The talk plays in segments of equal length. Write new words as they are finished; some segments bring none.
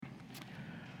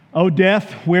O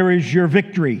death, where is your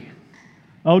victory?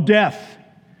 O death,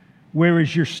 where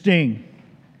is your sting?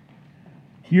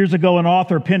 Years ago, an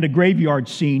author penned a graveyard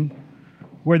scene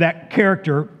where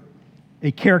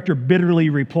a character bitterly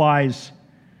replies,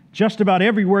 "Just about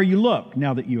everywhere you look,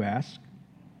 now that you ask."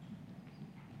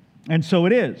 And so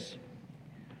it is.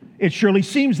 It surely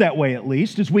seems that way, at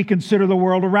least, as we consider the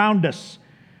world around us.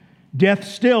 Death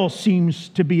still seems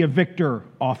to be a victor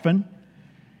often.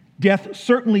 Death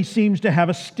certainly seems to have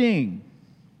a sting.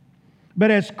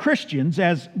 But as Christians,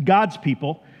 as God's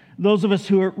people, those of us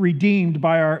who are redeemed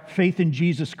by our faith in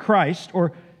Jesus Christ,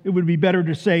 or it would be better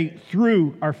to say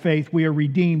through our faith we are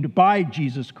redeemed by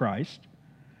Jesus Christ,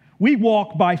 we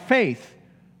walk by faith,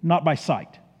 not by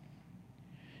sight.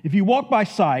 If you walk by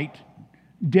sight,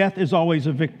 death is always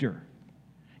a victor.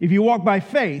 If you walk by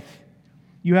faith,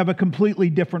 you have a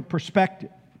completely different perspective.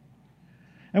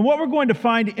 And what we're going to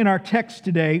find in our text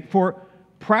today for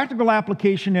practical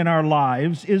application in our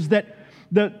lives is that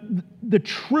the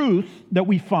truth that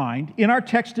we find in our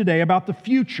text today about the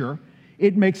future,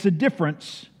 it makes a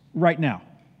difference right now.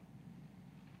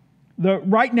 The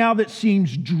right now that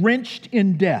seems drenched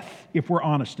in death, if we're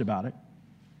honest about it.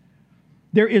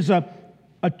 There is a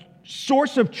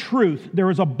source of truth, there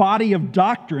is a body of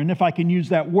doctrine, if I can use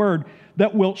that word,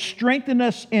 that will strengthen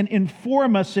us and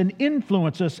inform us and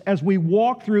influence us as we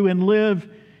walk through and live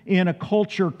in a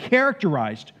culture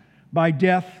characterized by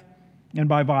death and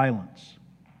by violence.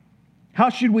 How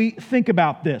should we think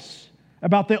about this,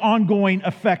 about the ongoing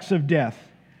effects of death?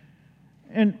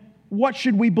 And what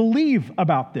should we believe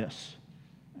about this?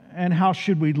 And how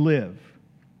should we live?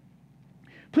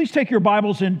 Please take your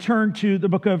Bibles and turn to the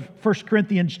book of 1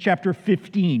 Corinthians chapter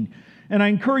 15. And I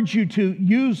encourage you to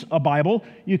use a Bible.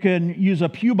 You can use a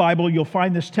Pew Bible. You'll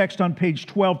find this text on page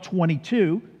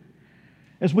 1222.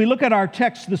 As we look at our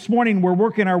text this morning, we're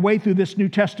working our way through this New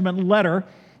Testament letter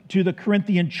to the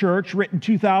Corinthian church, written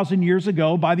 2,000 years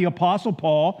ago by the Apostle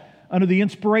Paul under the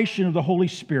inspiration of the Holy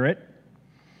Spirit.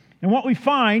 And what we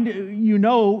find, you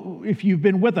know, if you've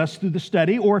been with us through the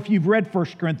study, or if you've read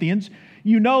 1 Corinthians,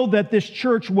 you know that this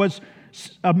church was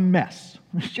a mess.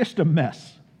 It was just a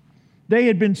mess. They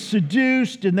had been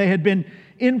seduced and they had been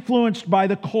influenced by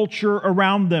the culture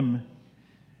around them.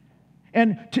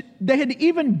 And they had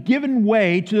even given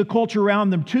way to the culture around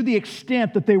them to the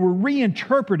extent that they were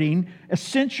reinterpreting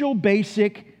essential,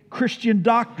 basic Christian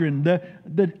doctrine,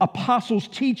 the apostles'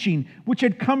 teaching, which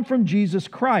had come from Jesus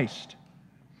Christ.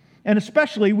 And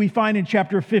especially, we find in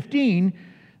chapter 15,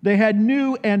 they had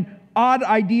new and odd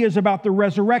ideas about the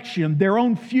resurrection, their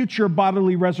own future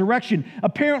bodily resurrection.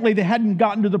 Apparently, they hadn't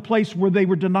gotten to the place where they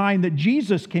were denying that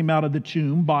Jesus came out of the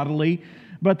tomb bodily,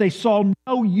 but they saw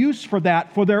no use for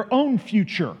that for their own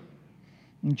future.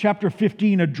 And chapter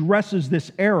 15 addresses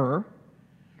this error.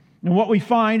 And what we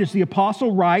find is the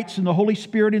apostle writes, and the Holy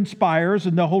Spirit inspires,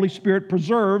 and the Holy Spirit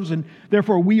preserves, and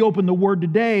therefore we open the Word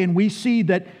today, and we see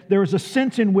that there is a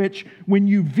sense in which when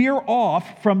you veer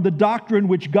off from the doctrine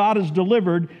which God has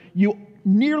delivered, you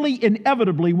nearly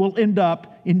inevitably will end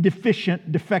up in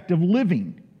defective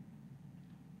living.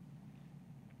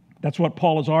 That's what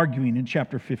Paul is arguing in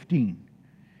chapter 15.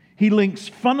 He links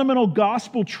fundamental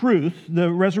gospel truth,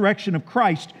 the resurrection of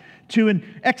Christ, to an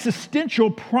existential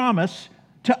promise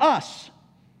to us.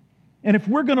 And if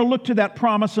we're going to look to that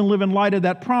promise and live in light of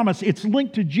that promise, it's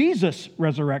linked to Jesus'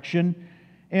 resurrection,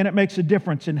 and it makes a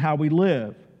difference in how we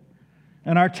live.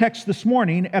 And our text this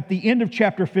morning, at the end of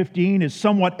chapter 15, is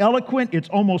somewhat eloquent. It's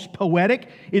almost poetic.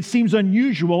 It seems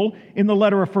unusual in the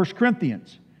letter of 1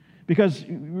 Corinthians. Because,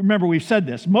 remember, we've said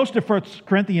this. Most of 1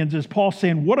 Corinthians is Paul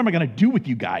saying, what am I going to do with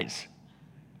you guys?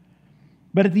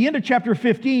 But at the end of chapter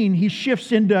 15, he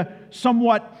shifts into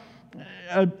somewhat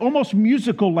almost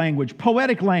musical language,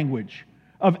 poetic language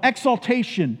of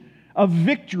exaltation, of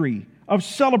victory, of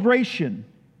celebration.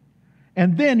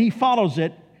 And then he follows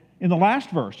it in the last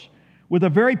verse with a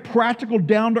very practical,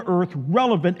 down-to-earth,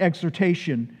 relevant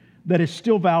exhortation that is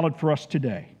still valid for us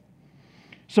today.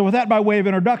 So with that by way of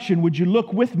introduction, would you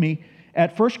look with me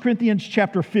at 1 Corinthians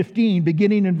chapter 15,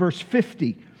 beginning in verse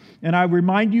 50. And I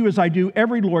remind you, as I do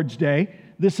every Lord's Day,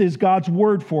 this is God's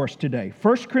word for us today.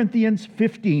 1 Corinthians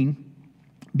 15,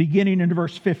 beginning in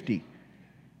verse 50.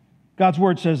 God's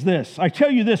word says this, I tell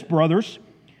you this, brothers,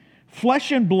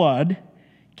 flesh and blood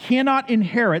cannot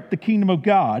inherit the kingdom of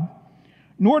God,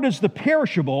 nor does the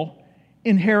perishable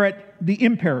inherit the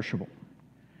imperishable.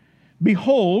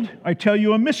 Behold, I tell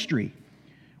you a mystery.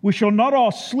 We shall not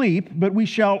all sleep, but we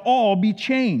shall all be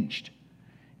changed.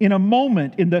 In a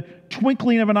moment, in the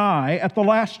twinkling of an eye, at the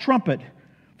last trumpet.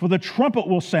 For the trumpet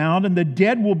will sound, and the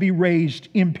dead will be raised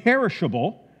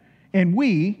imperishable, and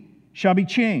we shall be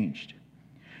changed.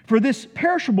 For this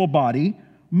perishable body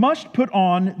must put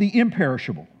on the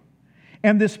imperishable,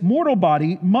 and this mortal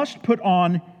body must put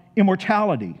on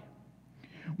immortality.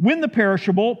 When the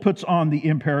perishable puts on the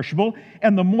imperishable,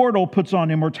 and the mortal puts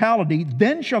on immortality,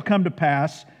 then shall come to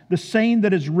pass the saying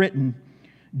that is written,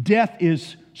 death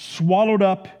is swallowed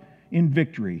up in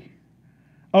victory.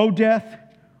 O death,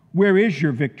 where is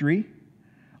your victory?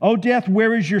 O death,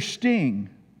 where is your sting?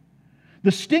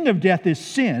 The sting of death is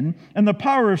sin, and the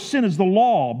power of sin is the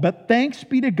law. But thanks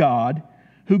be to God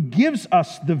who gives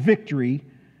us the victory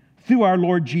through our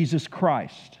Lord Jesus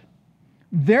Christ.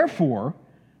 Therefore,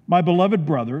 my beloved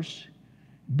brothers,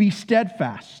 be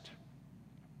steadfast,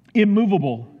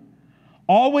 immovable,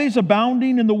 always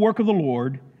abounding in the work of the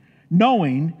Lord,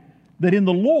 knowing that in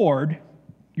the Lord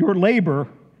your labor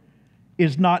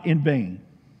is not in vain.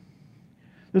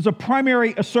 There's a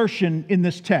primary assertion in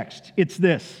this text. It's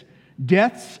this: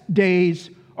 death's days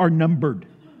are numbered.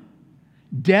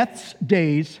 Death's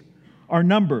days are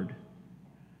numbered.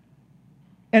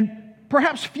 And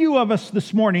perhaps few of us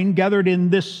this morning gathered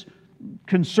in this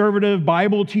conservative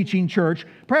Bible-teaching church,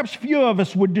 perhaps few of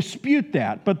us would dispute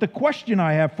that. But the question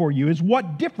I have for you is,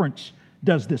 what difference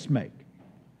does this make?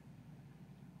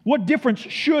 What difference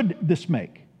should this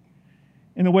make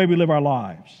in the way we live our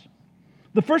lives?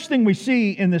 The first thing we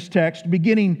see in this text,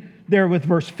 beginning there with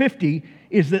verse 50,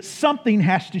 is that something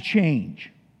has to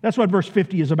change. That's what verse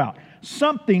 50 is about.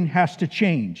 Something has to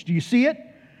change. Do you see it?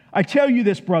 I tell you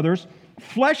this, brothers,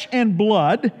 flesh and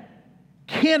blood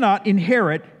cannot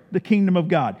inherit the kingdom of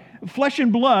God. Flesh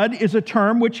and blood is a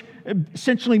term which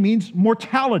essentially means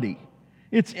mortality.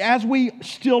 It's as we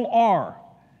still are.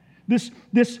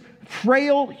 This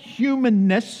frail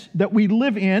humanness that we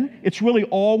live in, it's really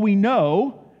all we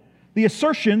know. The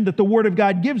assertion that the Word of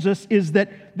God gives us is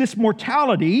that this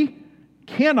mortality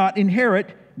cannot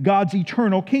inherit God's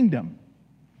eternal kingdom.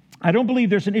 I don't believe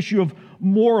there's an issue of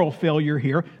moral failure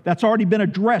here. That's already been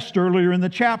addressed earlier in the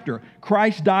chapter.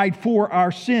 Christ died for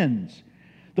our sins.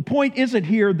 The point isn't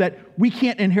here that we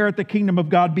can't inherit the kingdom of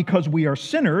God because we are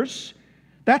sinners.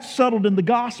 That's settled in the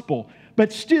gospel.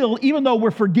 But still, even though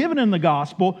we're forgiven in the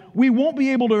gospel, we won't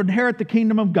be able to inherit the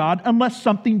kingdom of God unless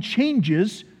something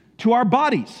changes to our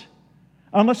bodies,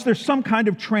 unless there's some kind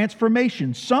of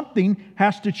transformation. Something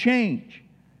has to change.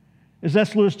 As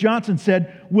S. Lewis Johnson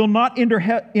said, we'll not enter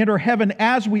heaven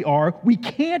as we are. We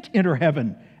can't enter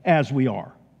heaven as we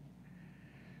are.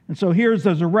 And so there's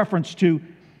a reference to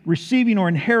receiving or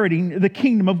inheriting the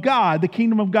kingdom of God. The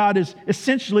kingdom of God is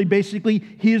essentially, basically,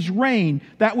 His reign,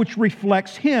 that which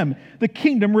reflects Him. The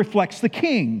kingdom reflects the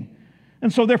King.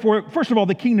 And so therefore, first of all,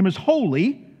 the kingdom is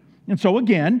holy. And so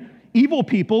again, evil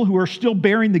people who are still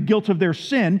bearing the guilt of their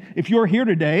sin, if you're here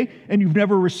today and you've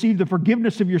never received the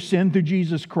forgiveness of your sin through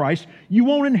Jesus Christ, you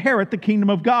won't inherit the kingdom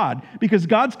of God, because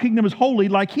God's kingdom is holy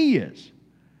like He is.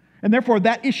 And therefore,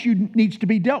 that issue needs to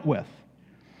be dealt with.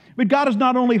 But God is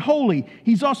not only holy,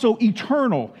 He's also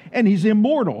eternal and He's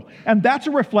immortal. And that's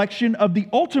a reflection of the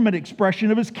ultimate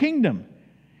expression of His kingdom.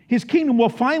 His kingdom will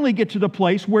finally get to the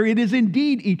place where it is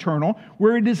indeed eternal,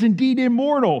 where it is indeed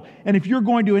immortal. And if you're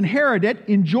going to inherit it,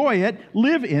 enjoy it,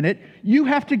 live in it, you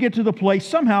have to get to the place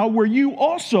somehow where you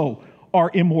also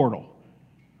are immortal,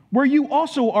 where you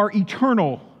also are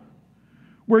eternal,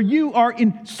 where you are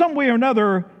in some way or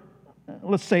another,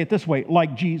 let's say it this way,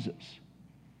 like Jesus.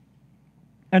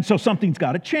 And so something's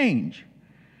got to change.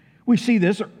 We see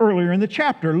this earlier in the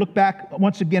chapter. Look back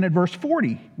once again at verse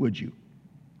 40, would you?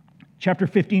 Chapter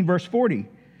 15, verse 40.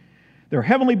 There are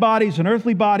heavenly bodies and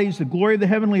earthly bodies. The glory of the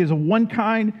heavenly is of one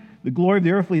kind. The glory of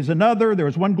the earthly is another. There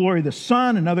is one glory of the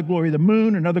sun, another glory of the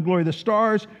moon, another glory of the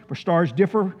stars. For stars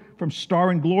differ from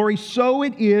star in glory. So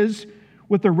it is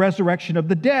with the resurrection of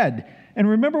the dead. And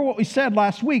remember what we said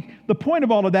last week. The point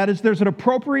of all of that is there's an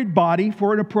appropriate body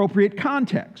for an appropriate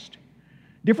context.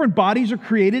 Different bodies are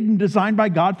created and designed by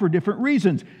God for different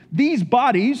reasons. These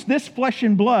bodies, this flesh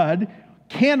and blood,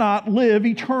 cannot live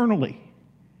eternally.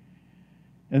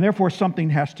 And therefore,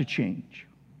 something has to change.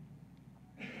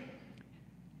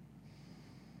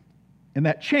 And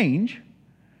that change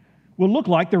will look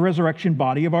like the resurrection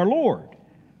body of our Lord.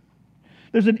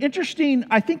 There's an interesting,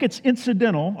 I think it's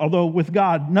incidental, although with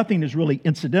God, nothing is really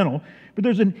incidental, but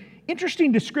there's an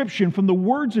interesting description from the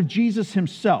words of Jesus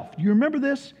Himself. Do you remember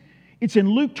this? It's in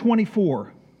Luke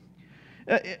 24.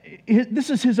 This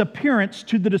is His appearance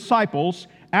to the disciples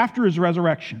after His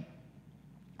resurrection.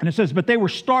 And it says, but they were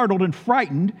startled and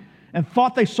frightened and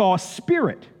thought they saw a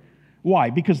spirit.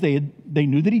 Why? Because they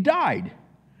knew that He died.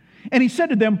 And He said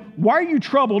to them, why are you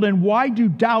troubled and why do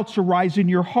doubts arise in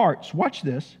your hearts? Watch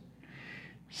this.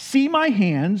 See my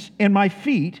hands and my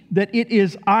feet, that it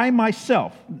is I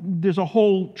myself. There's a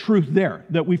whole truth there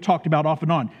that we've talked about off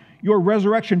and on. Your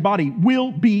resurrection body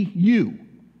will be you.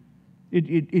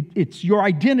 It's your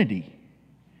identity.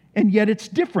 And yet it's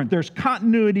different. There's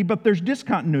continuity, but there's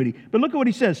discontinuity. But look at what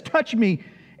he says. Touch me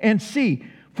and see.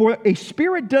 For a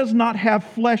spirit does not have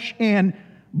flesh and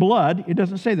blood. It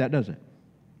doesn't say that, does it?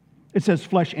 It says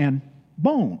flesh and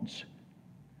bones.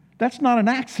 That's not an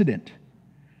accident.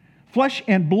 Flesh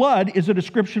and blood is a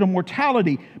description of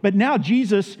mortality, but now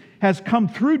Jesus has come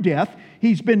through death.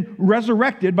 He's been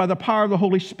resurrected by the power of the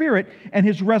Holy Spirit, and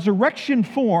his resurrection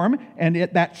form, and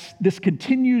this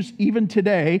continues even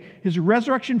today, his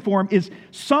resurrection form is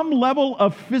some level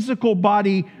of physical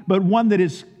body, but one that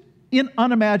is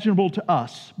unimaginable to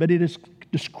us. But it is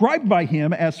described by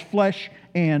him as flesh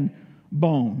and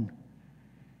bone.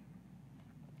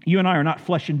 You and I are not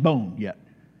flesh and bone yet.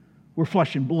 We're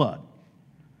flesh and blood.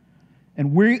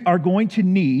 And we are going to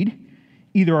need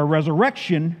either a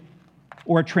resurrection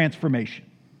or a transformation.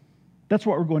 That's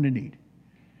what we're going to need.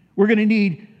 We're going to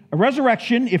need a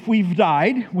resurrection if we've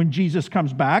died when Jesus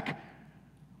comes back,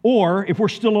 or if we're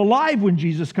still alive when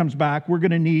Jesus comes back, we're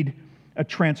going to need a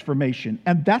transformation.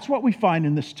 And that's what we find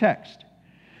in this text.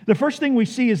 The first thing we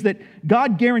see is that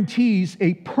God guarantees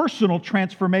a personal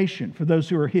transformation for those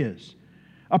who are his.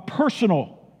 A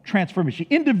personal transformation.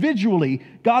 Individually,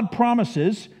 God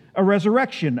promises a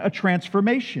resurrection, a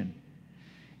transformation.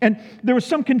 And there was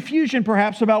some confusion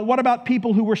perhaps about what about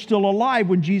people who were still alive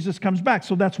when Jesus comes back.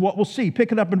 So that's what we'll see.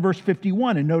 Pick it up in verse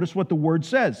 51 and notice what the word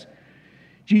says.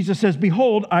 Jesus says,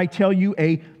 "Behold, I tell you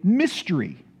a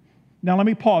mystery." Now let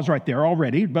me pause right there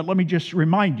already, but let me just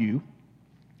remind you,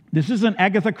 this is an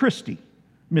Agatha Christie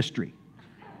mystery.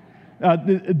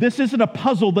 This isn't a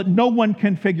puzzle that no one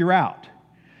can figure out.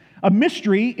 A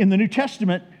mystery in the New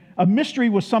Testament, a mystery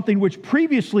was something which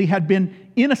previously had been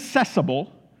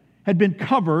inaccessible, had been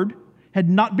covered, had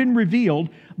not been revealed,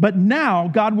 but now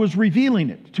God was revealing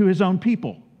it to his own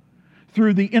people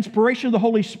through the inspiration of the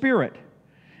Holy Spirit.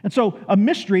 And so a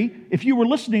mystery, if you were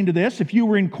listening to this, if you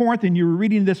were in Corinth and you were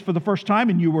reading this for the first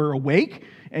time and you were awake,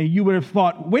 and you would have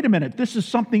thought, wait a minute, this is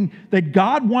something that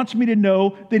God wants me to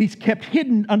know that he's kept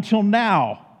hidden until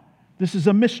now. This is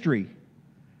a mystery.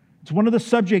 It's one of the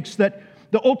subjects that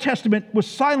the Old Testament was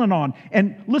silent on.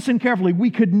 And listen carefully, we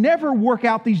could never work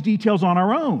out these details on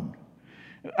our own.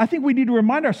 I think we need to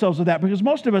remind ourselves of that because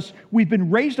most of us, we've been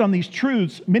raised on these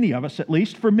truths, many of us at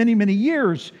least, for many, many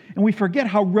years. And we forget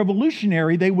how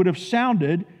revolutionary they would have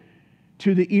sounded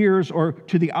to the ears or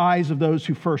to the eyes of those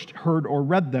who first heard or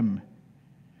read them.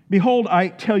 "Behold, I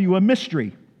tell you a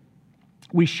mystery.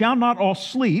 We shall not all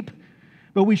sleep,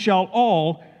 but we shall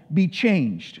all be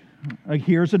changed."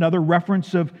 Here's another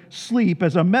reference of sleep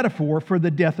as a metaphor for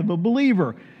the death of a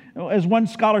believer. As one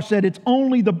scholar said, it's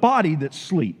only the body that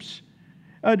sleeps.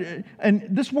 And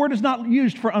this word is not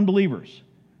used for unbelievers.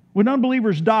 When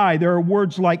unbelievers die, there are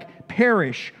words like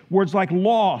perish, words like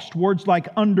lost, words like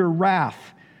under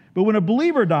wrath. But when a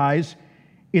believer dies,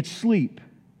 it's sleep.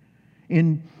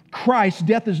 In Christ,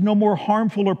 death is no more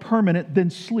harmful or permanent than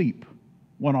sleep,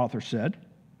 one author said.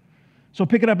 So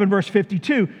pick it up in verse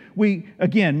 52.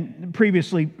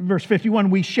 Previously, verse 51,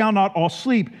 "We shall not all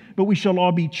sleep, but we shall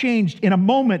all be changed in a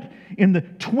moment, in the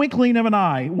twinkling of an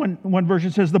eye." One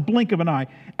version says the blink of an eye.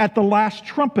 "At the last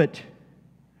trumpet."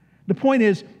 The point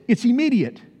is, it's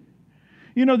immediate.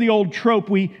 You know the old trope,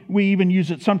 we even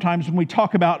use it sometimes when we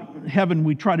talk about heaven,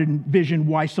 we try to envision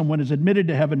why someone is admitted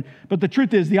to heaven. But the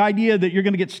truth is, the idea that you're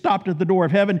going to get stopped at the door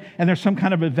of heaven and there's some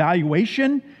kind of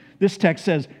evaluation, this text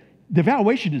says, the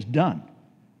evaluation is done.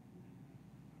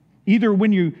 Either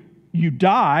when you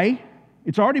die,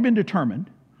 it's already been determined,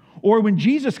 or when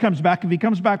Jesus comes back, if he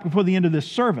comes back before the end of this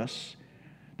service,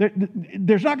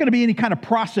 there's not going to be any kind of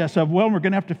process of, well, we're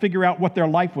going to have to figure out what their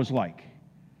life was like.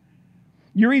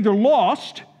 You're either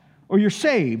lost or you're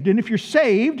saved. And if you're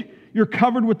saved, you're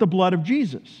covered with the blood of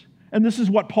Jesus. And this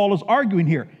is what Paul is arguing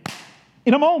here.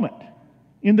 In a moment,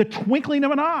 in the twinkling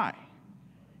of an eye,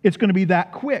 it's going to be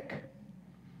that quick.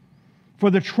 "For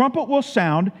the trumpet will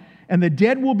sound, and the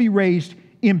dead will be raised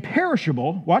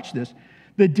imperishable." Watch this.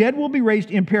 The dead will be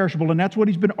raised imperishable, and that's what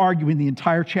he's been arguing the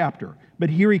entire chapter.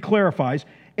 But here he clarifies,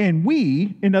 "And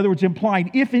we," in other words,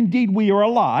 implying if indeed we are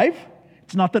alive.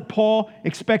 It's not that Paul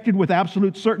expected with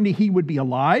absolute certainty he would be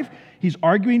alive. He's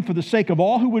arguing for the sake of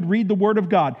all who would read the Word of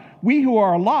God. We who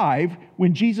are alive,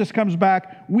 when Jesus comes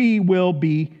back, we will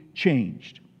be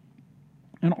changed.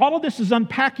 And all of this is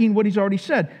unpacking what he's already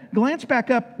said. Glance back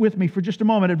up with me for just a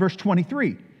moment at verse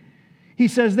 23. He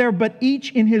says there, "But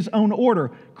each in his own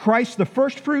order. Christ the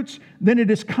first fruits, then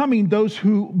it is coming those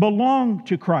who belong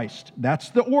to Christ." That's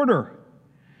the order.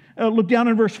 Look down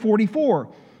in verse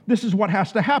 44. This is what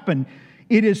has to happen.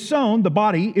 It is sown, the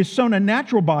body is sown a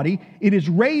natural body. It is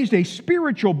raised a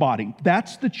spiritual body.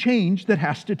 That's the change that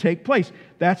has to take place.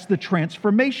 That's the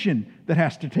transformation that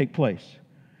has to take place.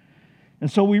 And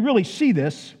so we really see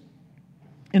this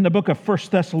in the book of 1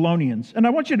 Thessalonians. And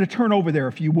I want you to turn over there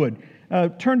if you would.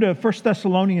 Turn to 1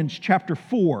 Thessalonians chapter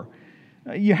 4.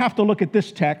 You have to look at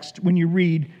this text when you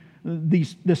read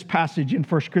this passage in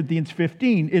 1 Corinthians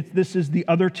 15. This is the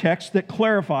other text that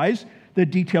clarifies the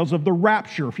details of the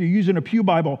rapture. If you're using a Pew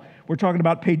Bible, we're talking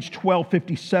about page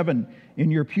 1257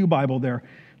 in your Pew Bible there.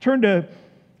 Turn to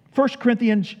 1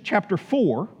 Corinthians chapter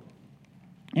 4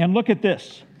 and look at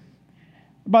this.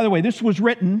 By the way, this was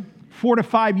written 4 to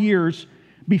 5 years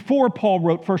before Paul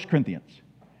wrote 1 Corinthians.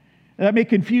 That may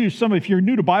confuse some. If you're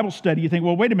new to Bible study, you think,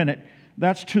 well, wait a minute,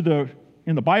 that's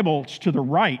in the Bible, it's to the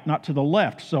right, not to the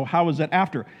left. So how is that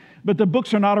after? But the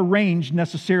books are not arranged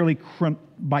necessarily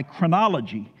by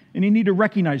chronology. And you need to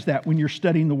recognize that when you're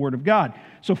studying the Word of God.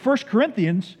 So 1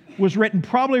 Corinthians was written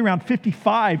probably around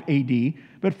 55 AD,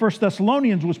 but 1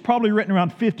 Thessalonians was probably written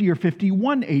around 50 or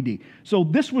 51 AD. So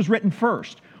this was written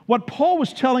first. What Paul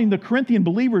was telling the Corinthian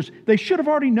believers, they should have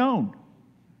already known.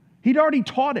 He'd already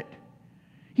taught it.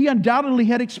 He undoubtedly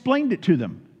had explained it to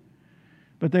them.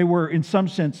 But they were, in some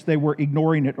sense, they were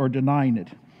ignoring it or denying it.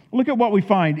 Look at what we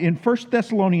find in 1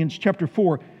 Thessalonians chapter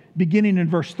 4, beginning in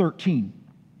verse 13.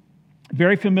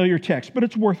 Very familiar text, but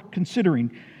it's worth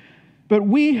considering. But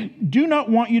we do not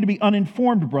want you to be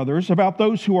uninformed, brothers, about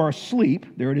those who are asleep.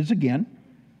 There it is again,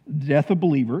 the death of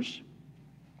believers.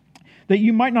 That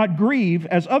you might not grieve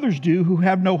as others do who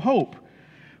have no hope.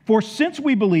 For since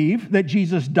we believe that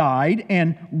Jesus died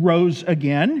and rose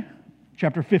again,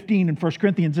 chapter 15 in 1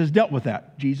 Corinthians has dealt with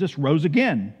that. Jesus rose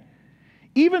again.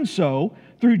 Even so,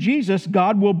 through Jesus,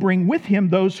 God will bring with him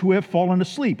those who have fallen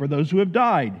asleep or those who have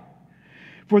died.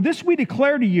 For this we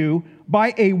declare to you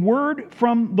by a word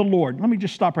from the Lord. Let me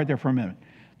just stop right there for a minute.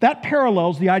 That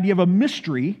parallels the idea of a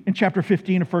mystery in chapter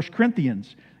 15 of 1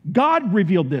 Corinthians. God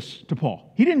revealed this to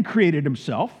Paul. He didn't create it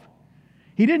himself.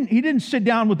 He didn't sit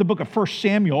down with the book of 1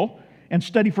 Samuel and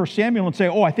study 1 Samuel and say,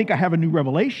 oh, I think I have a new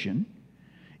revelation.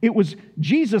 It was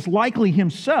Jesus, likely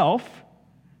himself,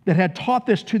 that had taught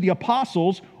this to the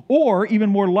apostles, or even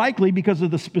more likely, because of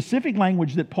the specific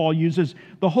language that Paul uses,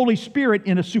 the Holy Spirit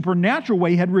in a supernatural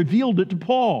way had revealed it to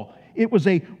Paul. It was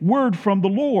a word from the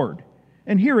Lord.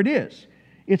 And here it is.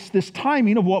 It's this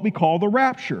timing of what we call the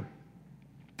rapture.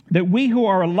 That we who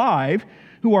are alive,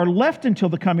 who are left until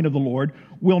the coming of the Lord,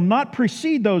 will not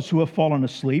precede those who have fallen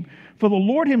asleep. For the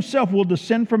Lord himself will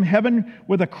descend from heaven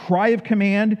with a cry of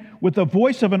command, with the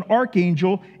voice of an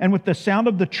archangel, and with the sound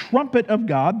of the trumpet of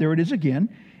God. There it is again.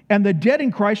 And the dead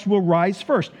in Christ will rise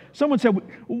first. Someone said,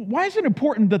 why is it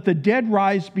important that the dead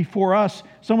rise before us?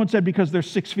 Someone said, because they're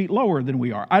 6 feet lower than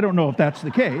we are. I don't know if that's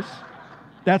the case.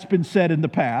 That's been said in the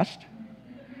past.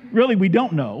 Really, we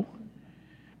don't know.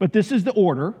 But this is the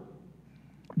order,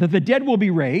 that the dead will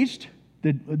be raised,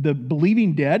 the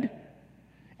believing dead,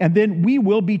 and then we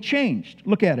will be changed.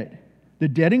 Look at it. The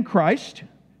dead in Christ,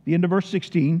 the end of verse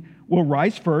 16, will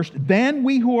rise first. Then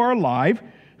we who are alive,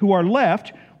 who are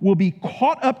left, will be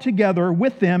caught up together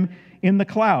with them in the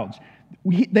clouds.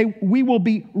 We will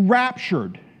be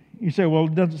raptured. You say, well,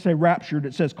 it doesn't say raptured,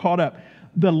 it says caught up.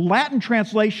 The Latin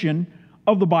translation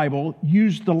of the Bible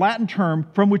used the Latin term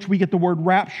from which we get the word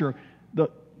rapture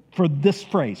for this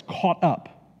phrase, caught up.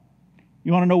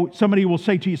 You want to know, somebody will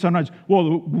say to you sometimes,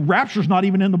 well, rapture's not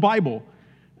even in the Bible.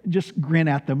 Just grin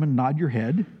at them and nod your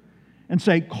head and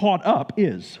say, caught up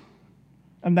is.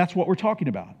 And that's what we're talking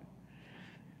about.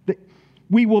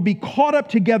 We will be caught up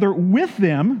together with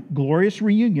them, glorious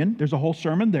reunion, there's a whole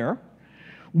sermon there,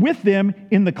 with them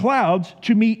in the clouds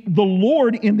to meet the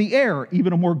Lord in the air,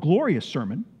 even a more glorious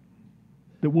sermon,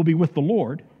 that we'll be with the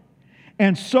Lord.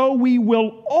 And so we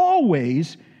will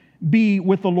always be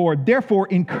with the Lord. Therefore,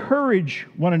 encourage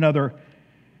one another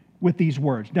with these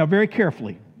words. Now, very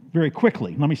carefully, very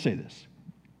quickly, let me say this.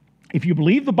 If you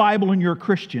believe the Bible and you're a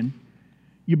Christian,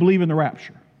 you believe in the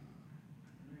rapture.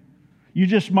 You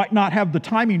just might not have the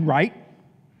timing right.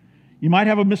 You might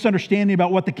have a misunderstanding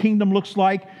about what the kingdom looks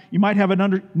like. You might have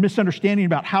a misunderstanding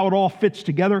about how it all fits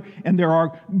together. And there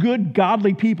are good,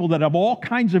 godly people that have all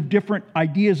kinds of different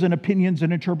ideas and opinions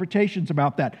and interpretations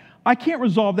about that. I can't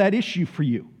resolve that issue for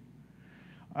you.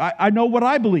 I know what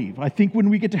I believe. I think when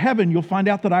we get to heaven, you'll find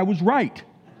out that I was right.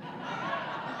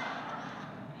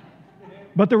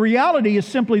 But the reality is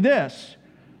simply this.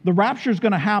 The rapture is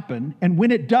going to happen, and when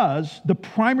it does, the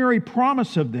primary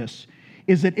promise of this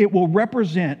is that it will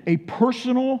represent a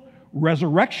personal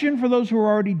resurrection for those who are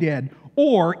already dead,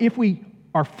 or if we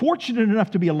are fortunate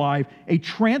enough to be alive, a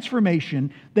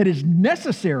transformation that is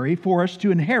necessary for us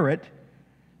to inherit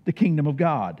the kingdom of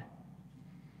God.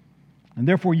 And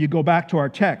therefore, you go back to our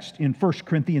text in 1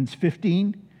 Corinthians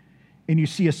 15, and you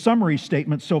see a summary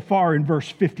statement so far in verse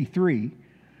 53,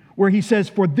 where he says,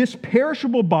 "For this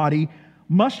perishable body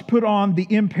must put on the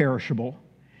imperishable,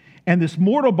 and this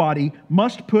mortal body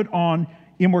must put on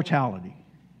immortality."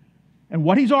 And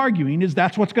what he's arguing is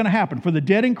that's what's going to happen. For the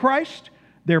dead in Christ,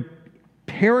 their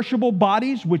perishable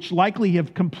bodies, which likely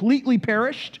have completely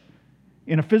perished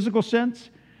in a physical sense,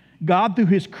 God, through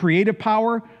his creative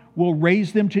power, will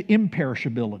raise them to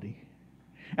imperishability.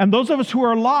 And those of us who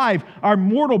are alive, our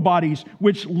mortal bodies,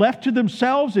 which left to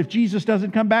themselves, if Jesus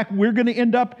doesn't come back, we're going to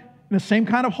end up in the same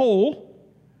kind of hole.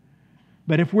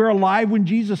 But if we're alive when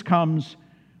Jesus comes,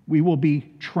 we will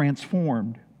be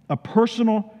transformed. A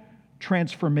personal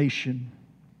transformation.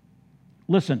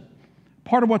 Listen,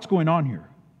 part of what's going on here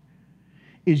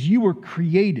is you were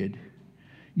created,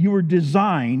 you were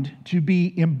designed to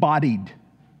be embodied.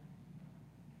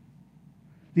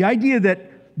 The idea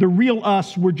that the real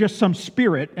us were just some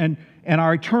spirit and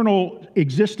our eternal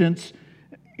existence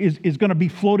is going to be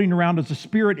floating around as a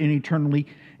spirit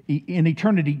in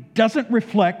eternity doesn't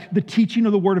reflect the teaching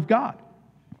of the Word of God.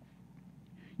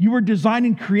 You were designed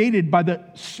and created by the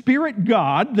Spirit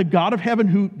God, the God of heaven,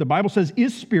 who the Bible says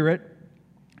is Spirit.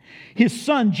 His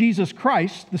Son, Jesus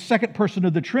Christ, the second person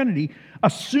of the Trinity,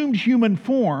 assumed human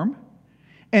form,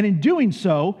 and in doing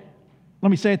so, let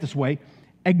me say it this way,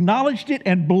 acknowledged it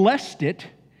and blessed it,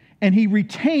 and he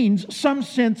retains some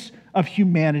sense of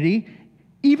humanity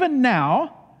even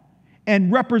now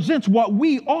and represents what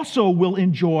we also will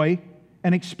enjoy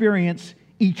and experience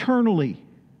eternally.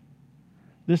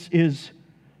 This is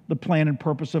the plan and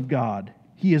purpose of God.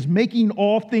 He is making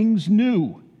all things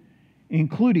new,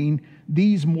 including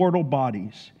these mortal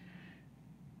bodies.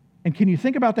 And can you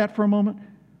think about that for a moment?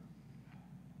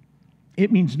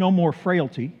 It means no more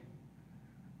frailty.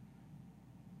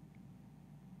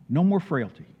 No more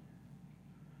frailty.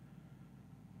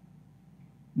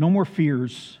 No more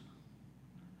fears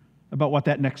about what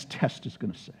that next test is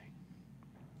going to say.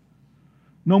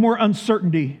 No more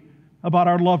uncertainty about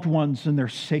our loved ones and their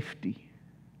safety.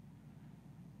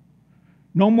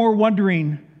 No more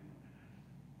wondering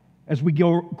as we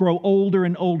grow older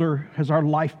and older, has our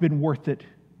life been worth it?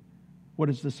 What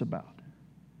is this about?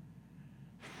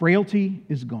 Frailty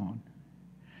is gone.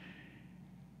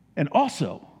 And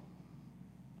also,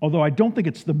 although I don't think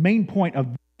it's the main point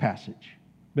of this passage,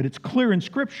 but it's clear in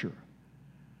Scripture,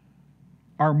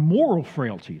 our moral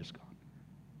frailty is gone.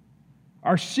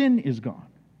 Our sin is gone.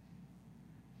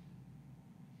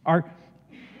 Our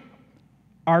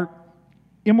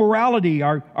immorality,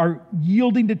 our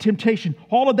yielding to temptation,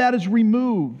 all of that is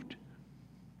removed.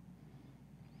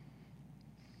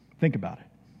 Think about it.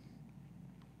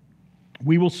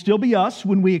 We will still be us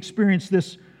when we experience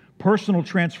this personal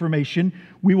transformation.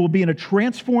 We will be in a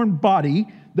transformed body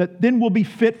that then will be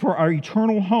fit for our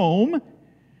eternal home.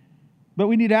 But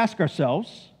we need to ask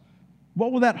ourselves,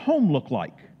 what will that home look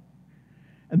like?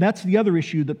 And that's the other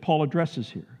issue that Paul addresses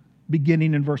here,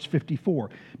 beginning in verse 54.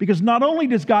 Because not only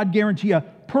does God guarantee a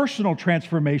personal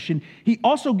transformation, He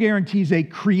also guarantees a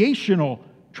creational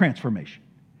transformation.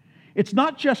 It's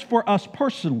not just for us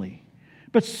personally,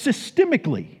 but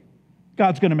systemically,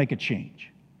 God's going to make a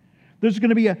change. There's going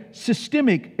to be a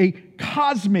systemic, a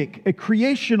cosmic, a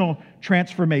creational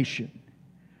transformation.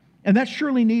 And that's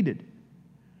surely needed.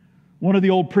 One of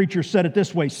the old preachers said it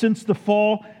this way: since the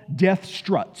fall, death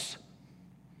struts.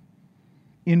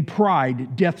 In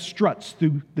pride, death struts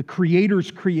through the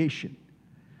Creator's creation,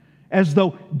 as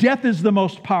though death is the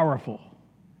most powerful.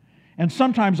 And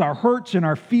sometimes our hurts and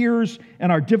our fears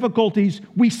and our difficulties,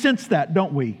 we sense that,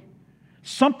 don't we?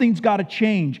 Something's got to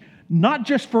change, not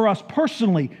just for us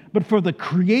personally, but for the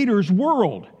Creator's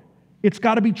world. It's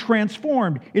got to be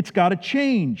transformed. It's got to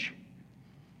change.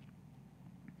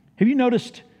 Have you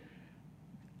noticed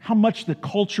how much the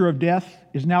culture of death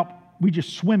is now, we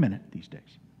just swim in it these days?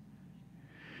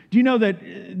 Do you know that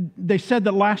they said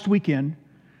that last weekend,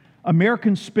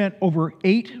 Americans spent over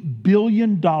 $8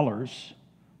 billion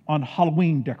on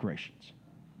Halloween decorations?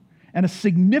 And a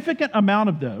significant amount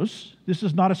of those, this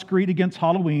is not a screed against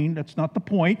Halloween, that's not the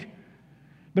point,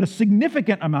 but a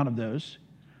significant amount of those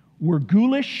were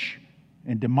ghoulish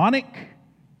and demonic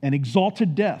and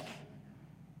exalted death,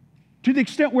 to the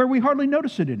extent where we hardly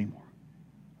notice it anymore.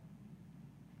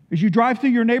 As you drive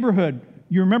through your neighborhood,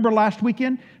 you remember last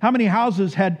weekend how many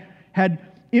houses had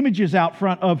images out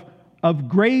front of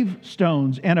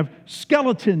gravestones and of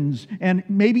skeletons and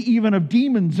maybe even of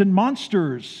demons and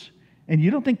monsters. And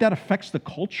you don't think that affects the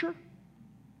culture?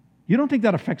 You don't think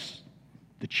that affects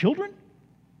The children?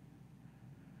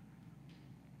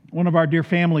 One of our dear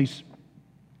families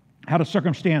had a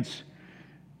circumstance,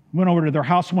 went over to their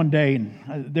house one day,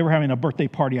 and they were having a birthday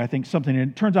party, I think, something,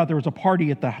 and it turns out there was a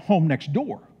party at the home next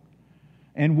door.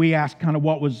 And we asked kind of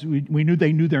we knew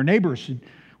they knew their neighbors, and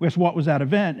we asked what was that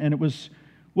event, and it was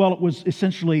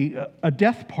essentially a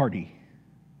death party,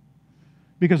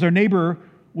 because their neighbor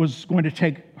was going to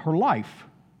take her life.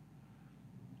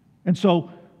 And so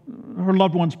her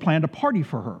loved ones planned a party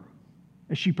for her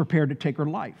as she prepared to take her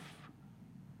life.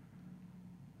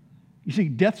 You see,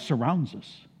 death surrounds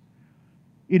us.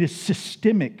 It is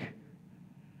systemic.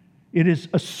 It is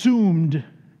assumed.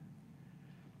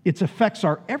 Its effects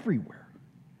are everywhere.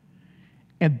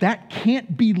 And that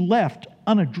can't be left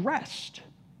unaddressed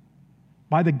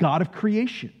by the God of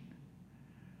creation.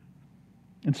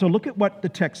 And so look at what the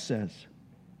text says.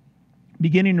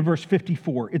 Beginning in verse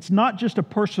 54, it's not just a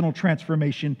personal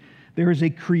transformation, there is a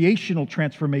creational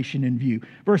transformation in view.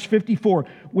 Verse 54,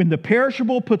 when the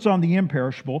perishable puts on the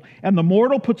imperishable, and the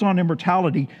mortal puts on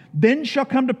immortality, then shall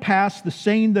come to pass the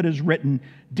saying that is written,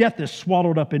 death is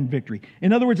swallowed up in victory.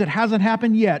 In other words, it hasn't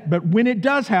happened yet, but when it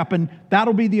does happen,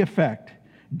 that'll be the effect.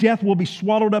 Death will be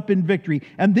swallowed up in victory.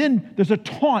 And then there's a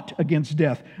taunt against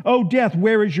death. Oh, death,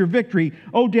 where is your victory?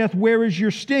 Oh, death, where is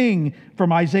your sting?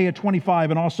 From Isaiah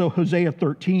 25 and also Hosea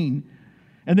 13.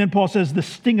 And then Paul says the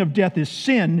sting of death is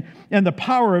sin, and the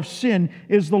power of sin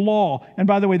is the law. And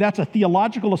by the way, that's a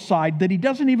theological aside that he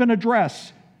doesn't even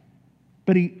address,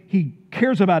 but he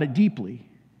cares about it deeply.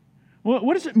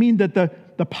 What does it mean that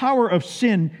the power of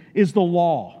sin is the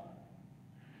law?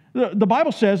 The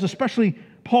Bible says, especially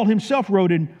Paul himself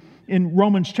wrote in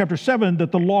Romans chapter 7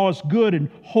 that the law is good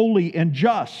and holy and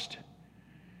just.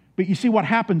 But you see what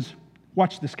happens,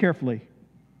 watch this carefully.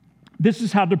 This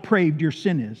is how depraved your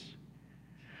sin is.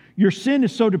 Your sin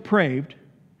is so depraved,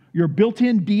 your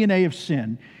built-in DNA of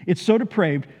sin, it's so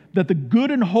depraved that the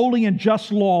good and holy and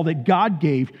just law that God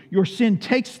gave, your sin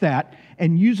takes that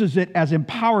and uses it as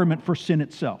empowerment for sin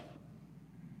itself.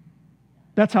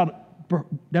 That's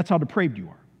how depraved you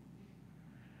are.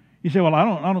 You say, well,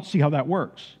 I don't see how that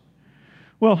works.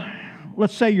 Well,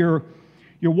 let's say you're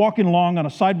walking along on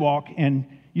a sidewalk and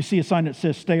you see a sign that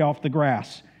says, stay off the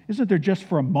grass. Isn't there just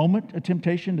for a moment a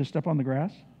temptation to step on the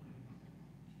grass?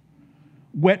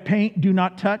 Wet paint, do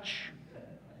not touch.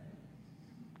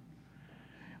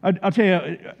 I'll tell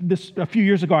you, a few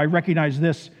years ago, I recognized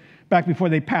this back before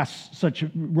they passed such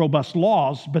robust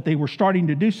laws, but they were starting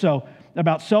to do so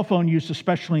about cell phone use,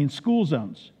 especially in school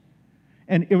zones.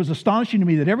 And it was astonishing to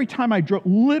me that every time I drove,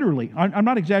 literally, I'm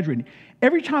not exaggerating,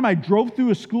 every time I drove through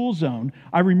a school zone,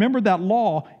 I remembered that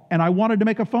law and I wanted to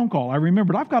make a phone call. I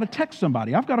remembered, I've got to text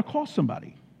somebody, I've got to call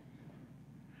somebody.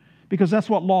 Because that's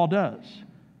what law does.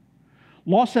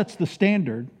 Law sets the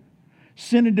standard.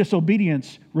 Sin and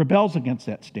disobedience rebels against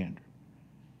that standard.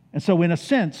 And so in a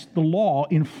sense, the law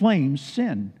inflames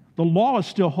sin. The law is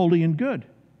still holy and good,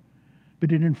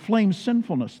 but it inflames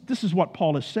sinfulness. This is what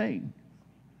Paul is saying.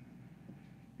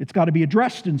 It's got to be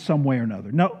addressed in some way or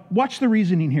another. Now, watch the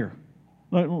reasoning here.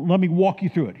 Let me walk you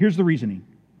through it. Here's the reasoning.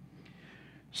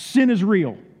 Sin is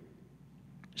real.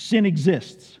 Sin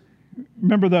exists.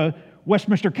 Remember the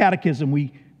Westminster Catechism,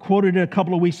 we quoted it a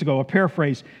couple of weeks ago, a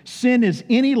paraphrase. Sin is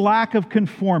any lack of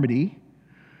conformity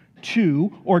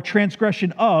to or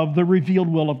transgression of the revealed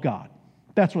will of God.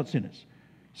 That's what sin is.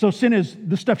 So sin is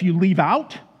the stuff you leave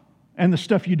out and the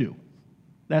stuff you do.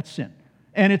 That's sin.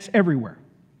 And it's everywhere.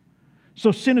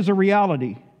 So sin is a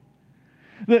reality.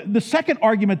 The second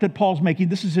argument that Paul's making,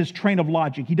 this is his train of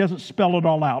logic. He doesn't spell it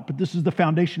all out, but this is the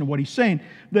foundation of what he's saying.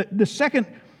 The second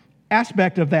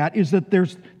aspect of that is that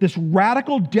there's this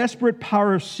radical, desperate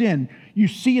power of sin. You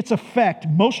see its effect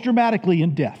most dramatically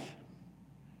in death.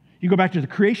 You go back to the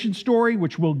creation story,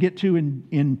 which we'll get to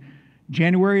in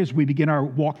January as we begin our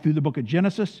walk through the book of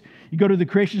Genesis. You go to the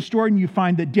creation story and you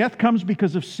find that death comes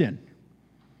because of sin.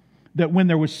 That when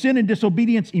there was sin and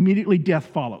disobedience, immediately death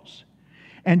follows.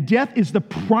 And death is the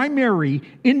primary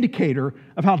indicator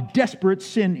of how desperate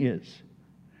sin is.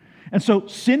 And so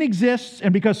sin exists,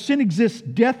 and because sin exists,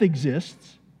 death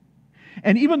exists.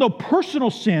 And even though personal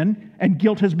sin and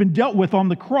guilt has been dealt with on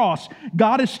the cross,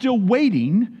 God is still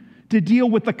waiting to deal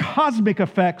with the cosmic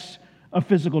effects of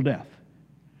physical death.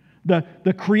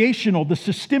 The creational, the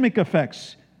systemic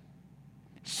effects.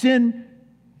 Sin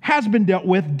has been dealt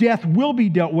with, death will be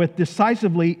dealt with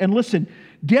decisively. And listen,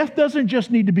 death doesn't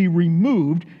just need to be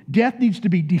removed, death needs to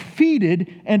be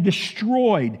defeated and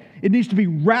destroyed. It needs to be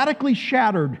radically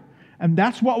shattered. And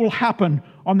that's what will happen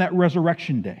on that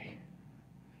resurrection day.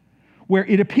 Where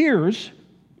it appears,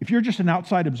 if you're just an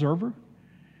outside observer,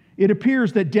 it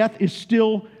appears that death is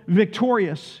still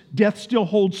victorious. Death still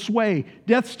holds sway.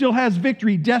 Death still has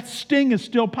victory. Death's sting is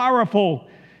still powerful.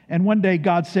 And one day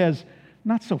God says,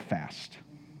 not so fast.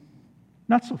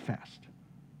 Not so fast.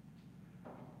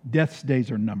 Death's days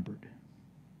are numbered.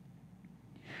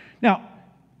 Now,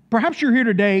 perhaps you're here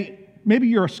today, maybe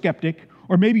you're a skeptic,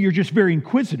 or maybe you're just very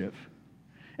inquisitive,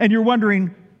 and you're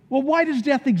wondering, well, why does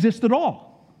death exist at all?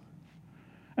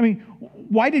 I mean,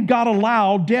 why did God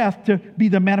allow death to be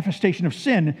the manifestation of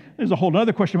sin? There's a whole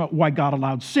other question about why God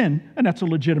allowed sin, and that's a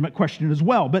legitimate question as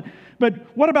well. But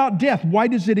what about death? Why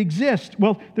does it exist?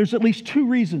 Well, there's at least two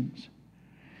reasons.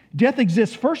 Death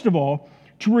exists, first of all,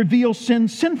 to reveal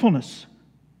sin's sinfulness.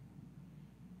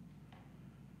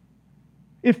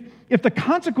 If the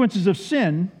consequences of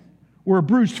sin were a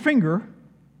bruised finger,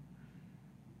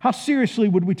 how seriously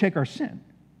would we take our sin?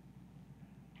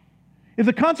 If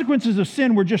the consequences of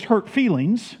sin were just hurt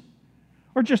feelings,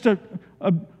 or just a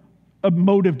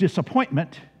mode of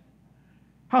disappointment,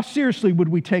 how seriously would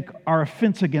we take our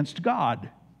offense against God?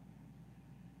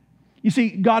 You see,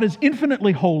 God is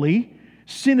infinitely holy.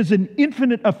 Sin is an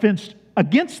infinite offense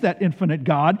against that infinite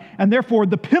God, and therefore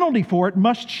the penalty for it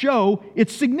must show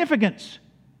its significance.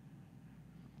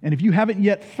 And if you haven't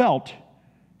yet felt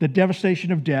the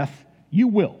devastation of death, you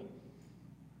will.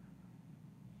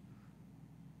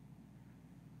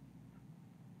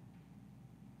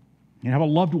 You have a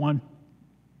loved one,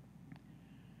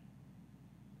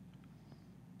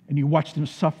 and you watch them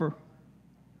suffer.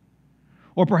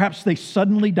 Or perhaps they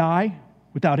suddenly die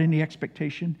without any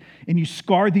expectation, and you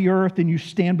scar the earth, and you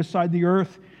stand beside the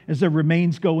earth as their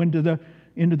remains go into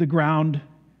the ground.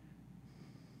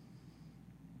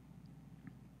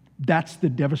 That's the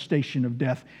devastation of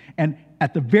death. And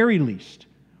at the very least,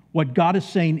 what God is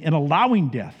saying in allowing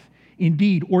death,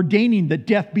 indeed ordaining that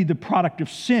death be the product of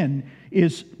sin,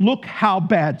 is look how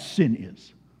bad sin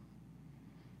is.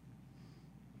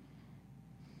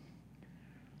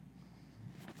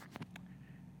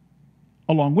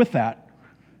 Along with that,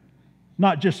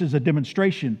 not just as a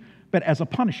demonstration, but as a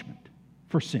punishment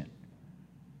for sin.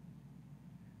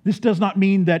 This does not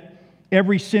mean that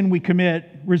every sin we commit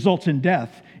results in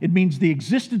death. It means the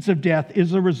existence of death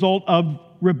is a result of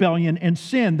rebellion and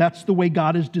sin. That's the way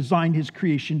God has designed His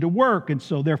creation to work, and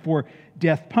so therefore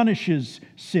death punishes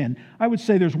sin. I would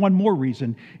say there's one more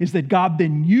reason, is that God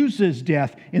then uses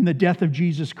death in the death of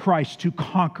Jesus Christ to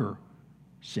conquer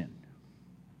sin,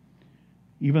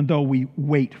 even though we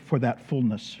wait for that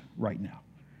fullness right now.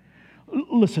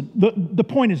 Listen, the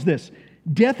point is this: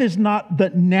 death is not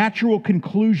the natural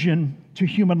conclusion to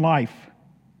human life.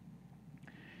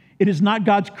 It is not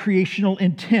God's creational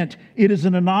intent. It is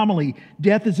an anomaly.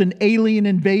 Death is an alien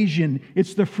invasion.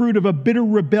 It's the fruit of a bitter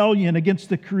rebellion against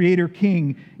the Creator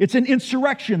King. It's an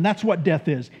insurrection. That's what death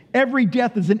is. Every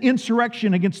death is an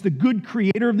insurrection against the good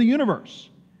Creator of the universe.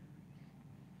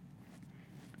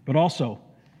 But also,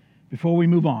 before we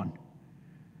move on,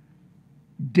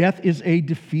 death is a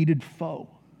defeated foe.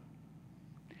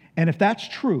 And if that's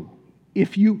true,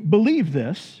 if you believe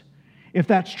this, if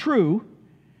that's true,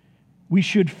 we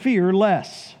should fear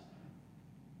less.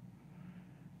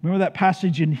 Remember that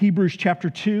passage in Hebrews chapter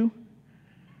 2?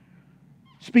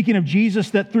 Speaking of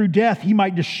Jesus, that through death He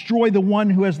might destroy the one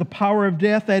who has the power of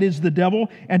death, that is the devil,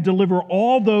 and deliver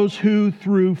all those who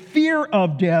through fear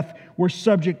of death were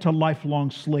subject to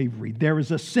lifelong slavery. There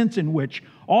is a sense in which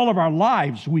all of our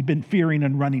lives we've been fearing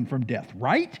and running from death,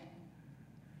 right?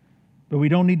 But we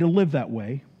don't need to live that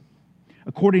way.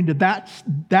 According to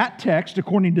that text,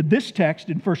 according to this text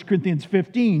in 1 Corinthians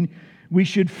 15, we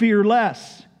should fear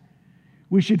less.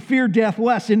 We should fear death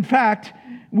less. In fact,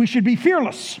 we should be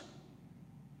fearless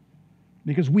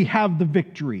because we have the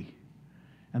victory.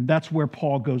 And that's where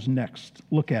Paul goes next.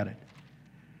 Look at it.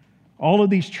 All of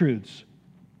these truths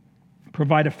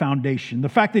provide a foundation. The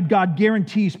fact that God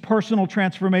guarantees personal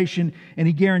transformation and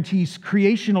He guarantees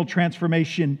creational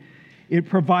transformation, it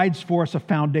provides for us a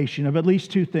foundation of at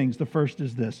least two things. The first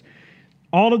is this: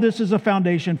 all of this is a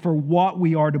foundation for what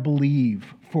we are to believe.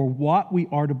 For what we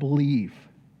are to believe.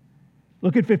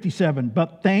 Look at 57.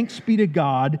 But thanks be to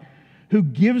God who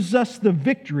gives us the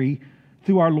victory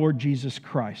through our Lord Jesus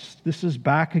Christ. This is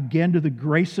back again to the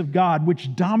grace of God,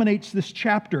 which dominates this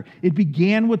chapter. It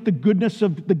began with the goodness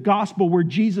of the gospel where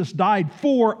Jesus died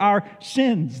for our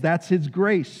sins. That's His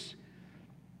grace.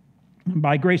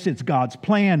 By grace, it's God's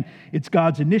plan, it's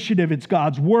God's initiative, it's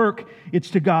God's work,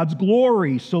 it's to God's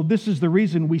glory. So this is the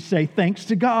reason we say thanks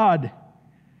to God.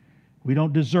 We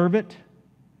don't deserve it.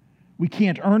 We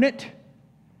can't earn it.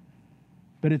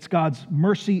 But it's God's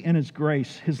mercy and His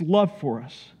grace, His love for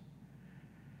us.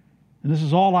 And this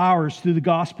is all ours through the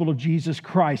gospel of Jesus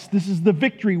Christ. This is the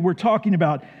victory we're talking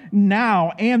about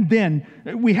now and then.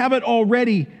 We have it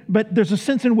already, but there's a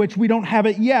sense in which we don't have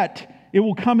it yet. It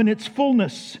will come in its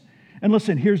fullness. And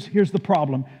listen, here's the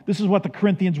problem. This is what the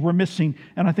Corinthians were missing,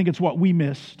 and I think it's what we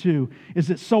miss too, is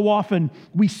that so often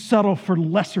we settle for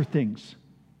lesser things.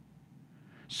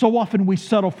 So often we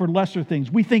settle for lesser things.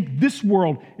 We think this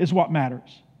world is what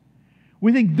matters.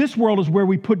 We think this world is where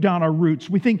we put down our roots.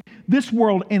 We think this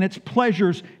world and its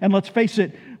pleasures, and let's face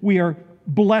it, we are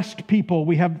blessed people.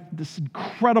 We have this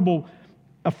incredible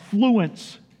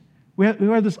affluence. We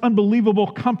have this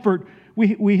unbelievable comfort.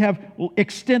 We have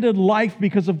extended life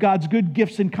because of God's good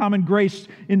gifts and common grace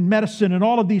in medicine and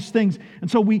all of these things. And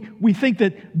so we think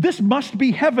that this must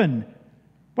be heaven.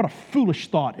 What a foolish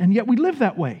thought. And yet we live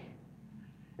that way,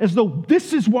 as though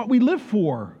this is what we live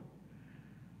for.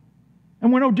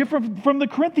 And we're no different from the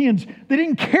Corinthians. They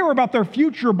didn't care about their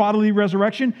future bodily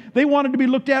resurrection. They wanted to be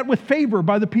looked at with favor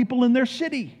by the people in their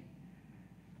city.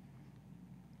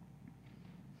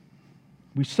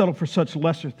 We settle for such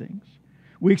lesser things.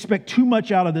 We expect too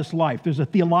much out of this life. There's a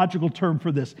theological term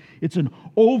for this. It's an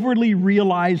overly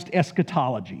realized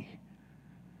eschatology.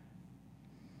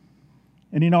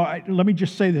 And let me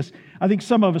just say this. I think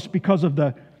some of us, because of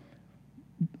the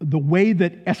way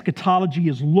that eschatology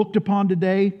is looked upon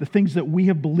today, the things that we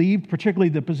have believed, particularly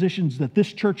the positions that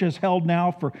this church has held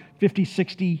now for 50,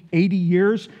 60, 80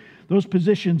 years, those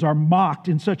positions are mocked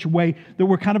in such a way that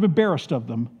we're kind of embarrassed of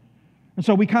them. And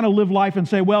so we kind of live life and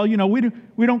say, well,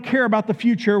 we don't care about the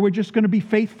future. We're just going to be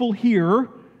faithful here.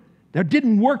 That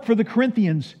didn't work for the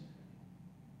Corinthians,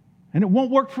 and it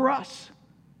won't work for us.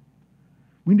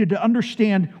 We need to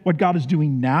understand what God is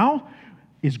doing now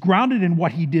is grounded in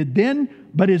what He did then,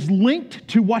 but is linked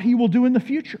to what He will do in the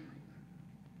future.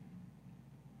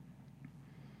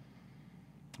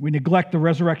 We neglect the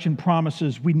resurrection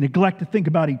promises. We neglect to think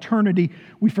about eternity.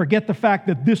 We forget the fact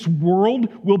that this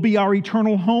world will be our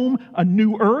eternal home, a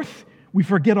new earth. We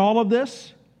forget all of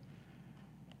this.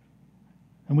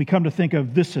 And we come to think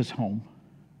of this as home.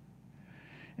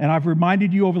 And I've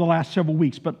reminded you over the last several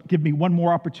weeks, but give me one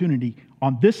more opportunity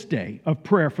on this day of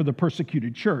prayer for the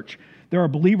persecuted church. There are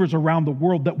believers around the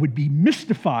world that would be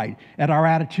mystified at our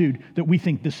attitude that we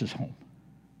think this is home,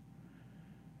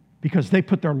 because they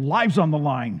put their lives on the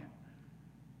line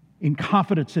in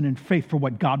confidence and in faith for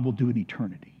what God will do in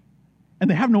eternity. And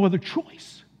they have no other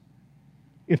choice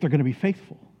if they're going to be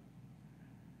faithful.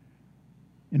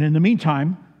 And in the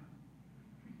meantime,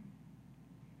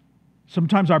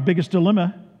 sometimes our biggest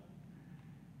dilemma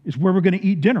is where we're going to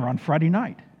eat dinner on Friday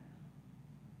night.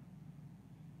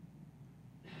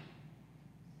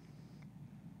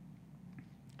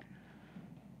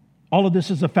 All of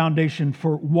this is a foundation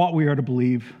for what we are to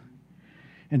believe.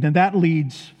 And then that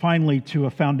leads finally to a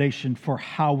foundation for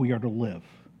how we are to live.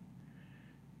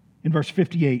 In verse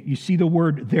 58, you see the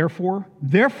word therefore.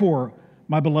 Therefore,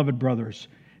 my beloved brothers,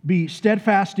 be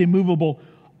steadfast, immovable,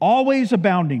 always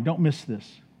abounding. Don't miss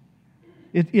this.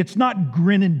 It's not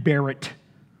grin and bear it.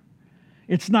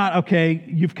 It's not, okay,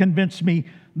 you've convinced me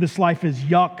this life is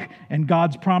yuck and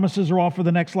God's promises are all for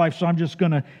the next life, so I'm just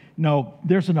going to... No,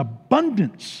 there's an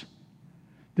abundance.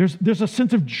 There's a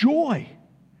sense of joy.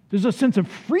 There's a sense of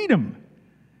freedom.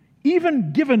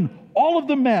 Even given all of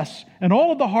the mess and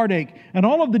all of the heartache and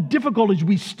all of the difficulties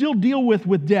we still deal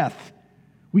with death,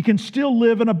 we can still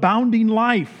live an abounding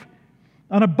life,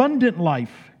 an abundant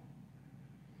life.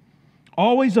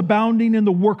 Always abounding in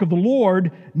the work of the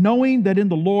Lord, knowing that in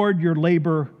the Lord your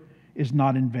labor is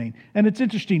not in vain. And it's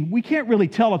interesting, we can't really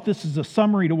tell if this is a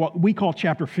summary to what we call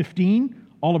chapter 15,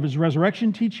 all of his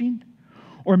resurrection teaching,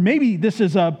 or maybe this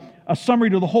is a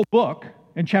summary to the whole book,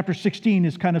 and chapter 16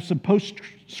 is kind of some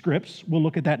postscripts. We'll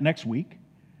look at that next week.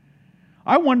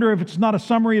 I wonder if it's not a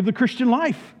summary of the Christian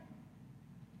life.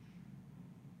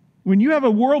 When you have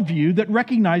a worldview that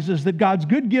recognizes that God's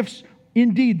good gifts,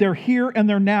 indeed, they're here and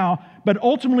they're now, but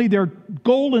ultimately their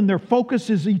goal and their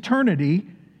focus is eternity,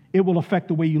 it will affect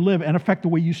the way you live and affect the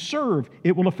way you serve.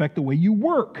 It will affect the way you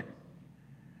work.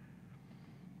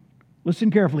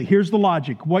 Listen carefully. Here's the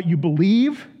logic. What you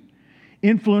believe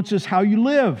influences how you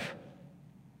live.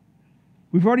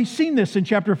 We've already seen this in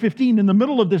chapter 15. In the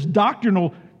middle of this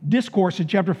doctrinal discourse in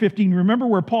chapter 15, remember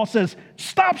where Paul says,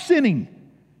 stop sinning.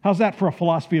 How's that for a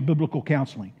philosophy of biblical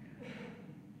counseling?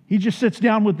 He just sits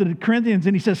down with the Corinthians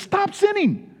and he says, stop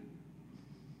sinning.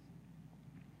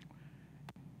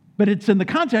 But it's in the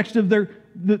context of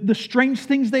the strange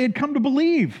things they had come to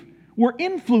believe were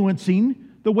influencing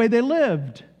the way they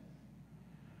lived.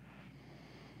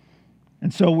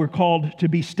 And so we're called to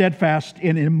be steadfast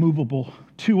and immovable.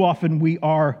 Too often we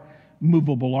are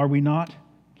movable, are we not?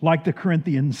 Like the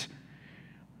Corinthians,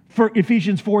 For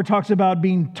Ephesians 4 talks about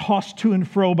being tossed to and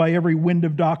fro by every wind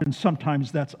of doctrine.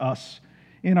 Sometimes that's us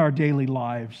in our daily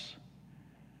lives.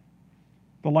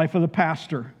 The life of the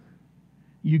pastor.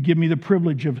 You give me the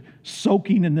privilege of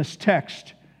soaking in this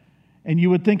text, and you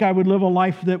would think I would live a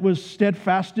life that was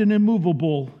steadfast and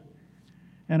immovable,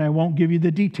 and I won't give you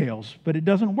the details, but it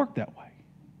doesn't work that way.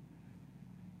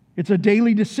 It's a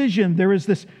daily decision. There is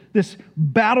this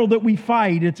battle that we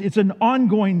fight. It's an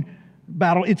ongoing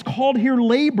battle. It's called here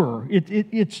labor.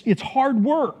 It's hard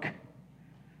work.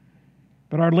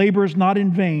 But our labor is not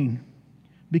in vain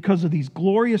because of these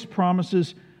glorious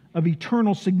promises of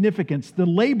eternal significance. The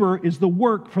labor is the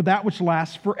work for that which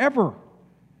lasts forever.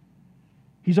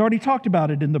 He's already talked about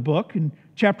it in the book. In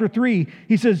chapter 3,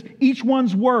 he says, each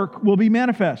one's work will be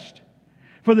manifest.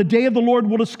 For the day of the Lord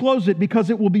will disclose it,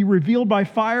 because it will be revealed by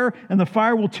fire, and the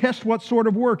fire will test what sort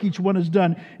of work each one has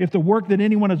done. If the work that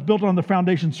anyone has built on the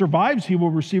foundation survives, he will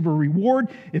receive a reward.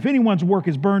 If anyone's work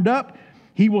is burned up,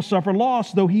 he will suffer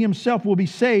loss, though he himself will be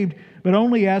saved, but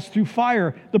only as through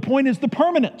fire. The point is the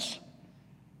permanence.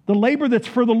 The labor that's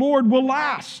for the Lord will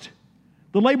last.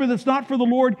 The labor that's not for the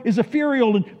Lord is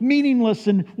ethereal and meaningless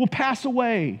and will pass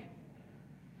away.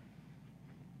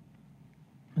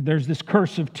 There's this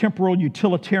curse of temporal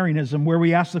utilitarianism where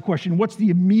we ask the question, what's the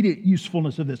immediate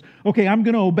usefulness of this? Okay, I'm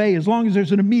going to obey as long as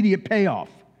there's an immediate payoff.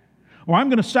 Or I'm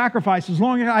going to sacrifice as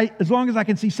long as I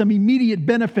can see some immediate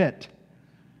benefit.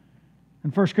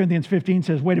 And 1 Corinthians 15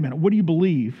 says, wait a minute, what do you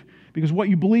believe? Because what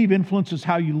you believe influences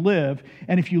how you live.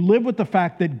 And if you live with the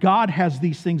fact that God has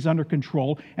these things under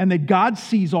control and that God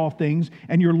sees all things,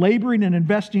 and you're laboring and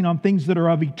investing on things that are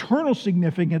of eternal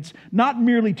significance, not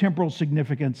merely temporal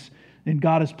significance, then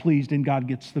God is pleased and God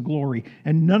gets the glory.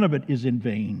 And none of it is in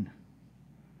vain.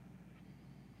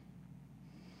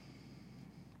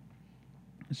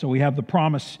 So we have the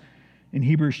promise in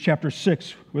Hebrews chapter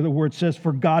 6, where the word says,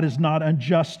 for God is not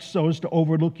unjust so as to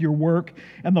overlook your work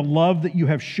and the love that you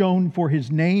have shown for his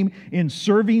name in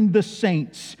serving the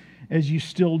saints as you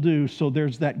still do. So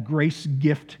there's that grace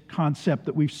gift concept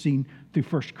that we've seen through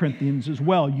 1 Corinthians as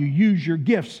well. You use your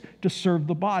gifts to serve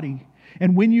the body.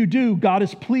 And when you do, God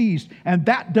is pleased, and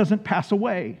that doesn't pass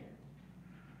away.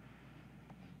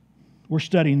 We're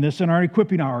studying this in our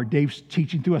equipping hour. Dave's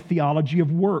teaching through a theology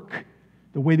of work,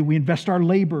 the way that we invest our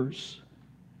labors.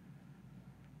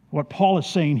 What Paul is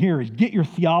saying here is get your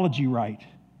theology right.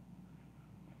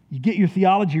 You get your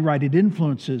theology right, it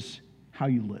influences how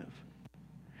you live.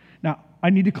 Now,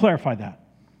 I need to clarify that.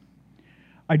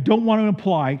 I don't want to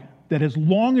imply that as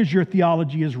long as your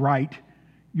theology is right,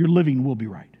 your living will be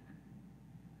right.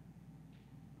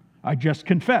 I just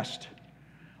confessed.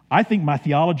 I think my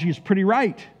theology is pretty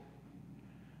right.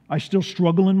 I still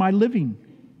struggle in my living.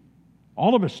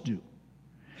 All of us do.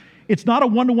 It's not a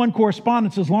one-to-one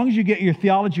correspondence. As long as you get your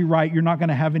theology right, you're not going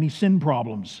to have any sin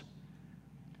problems.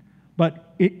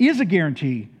 But it is a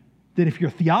guarantee that if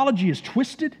your theology is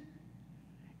twisted,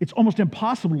 it's almost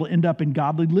impossible to end up in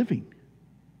godly living.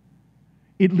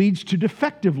 It leads to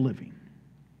defective living.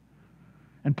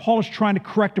 And Paul is trying to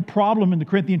correct a problem in the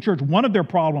Corinthian church. One of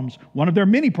their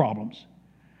many problems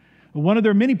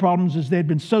is they had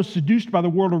been so seduced by the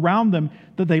world around them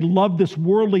that they loved this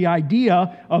worldly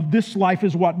idea of this life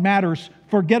is what matters.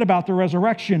 Forget about the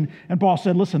resurrection. And Paul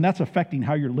said, listen, that's affecting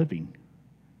how you're living.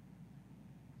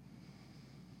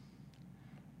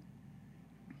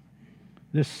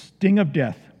 This sting of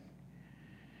death,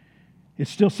 it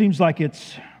still seems like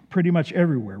it's pretty much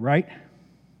everywhere, right?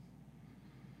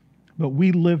 But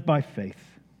we live by faith.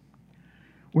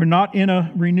 We're not in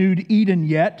a renewed Eden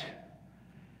yet,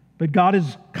 but God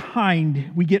is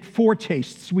kind. We get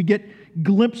foretastes. We get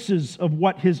glimpses of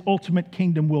what his ultimate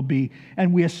kingdom will be.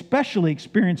 And we especially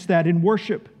experience that in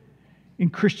worship, in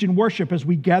Christian worship, as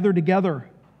we gather together.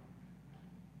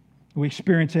 We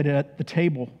experience it at the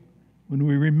table when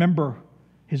we remember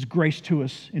his grace to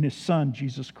us in his Son,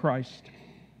 Jesus Christ.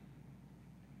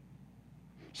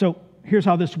 So here's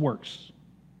how this works.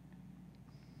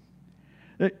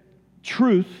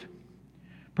 Truth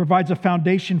provides a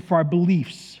foundation for our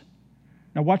beliefs.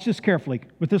 Now watch this carefully.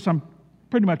 With this, I'm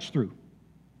pretty much through.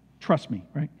 Trust me,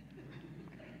 right?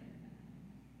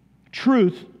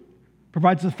 Truth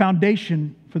provides the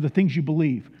foundation for the things you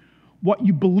believe. What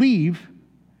you believe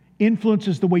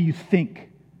influences the way you think.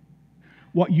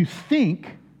 What you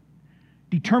think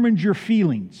determines your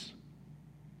feelings.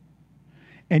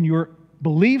 And your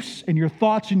beliefs and your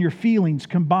thoughts and your feelings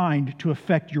combined to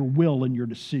affect your will and your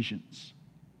decisions.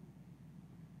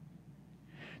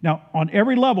 Now, on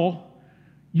every level,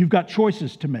 you've got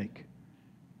choices to make.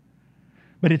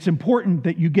 But it's important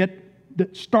that you get the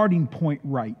starting point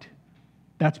right.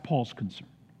 That's Paul's concern.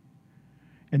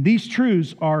 And these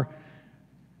truths are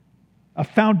a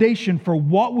foundation for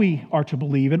what we are to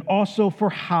believe and also for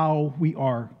how we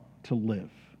are to live.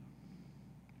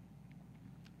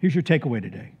 Here's your takeaway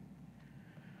today.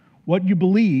 What you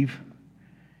believe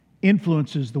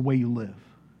influences the way you live.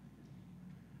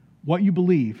 What you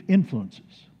believe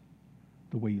influences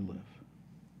the way you live.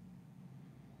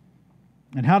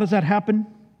 And how does that happen?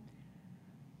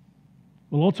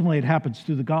 Well, ultimately it happens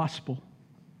through the gospel.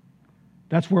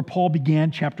 That's where Paul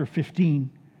began chapter 15.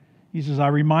 He says, I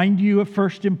remind you of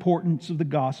first importance of the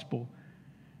gospel,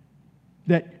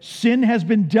 that sin has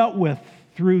been dealt with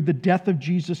through the death of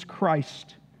Jesus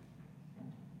Christ.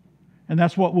 And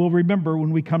that's what we'll remember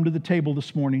when we come to the table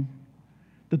this morning,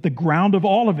 that the ground of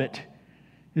all of it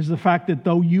is the fact that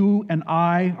though you and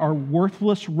I are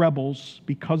worthless rebels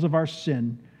because of our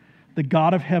sin, the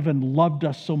God of heaven loved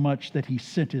us so much that He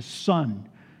sent His Son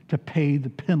to pay the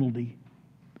penalty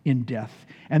in death.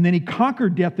 And then He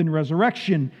conquered death in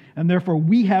resurrection, and therefore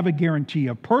we have a guarantee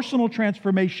of personal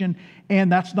transformation,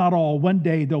 and that's not all. One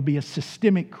day there'll be a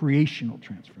systemic creational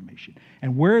transformation.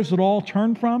 And where does it all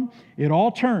turn from? It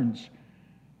all turns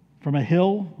from a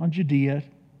hill in Judea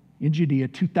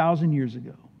 2,000 years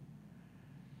ago,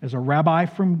 as a rabbi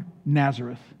from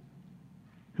Nazareth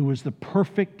who was the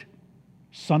perfect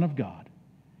Son of God,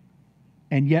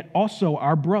 and yet also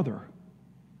our brother,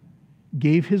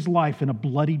 gave his life in a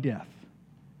bloody death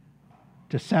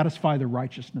to satisfy the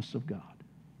righteousness of God.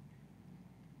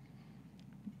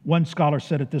 One scholar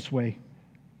said it this way: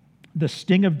 the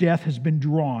sting of death has been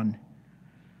drawn,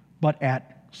 but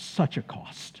at such a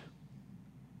cost.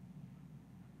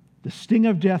 The sting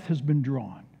of death has been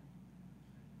drawn,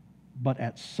 but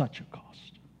at such a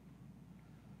cost.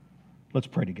 Let's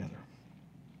pray together.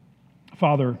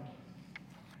 Father,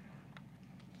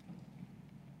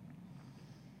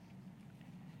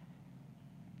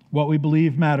 what we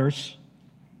believe matters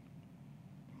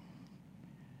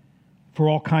for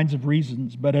all kinds of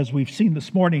reasons, but as we've seen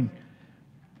this morning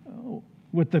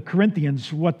with the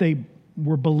Corinthians, what they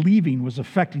were believing was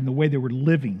affecting the way they were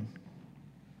living.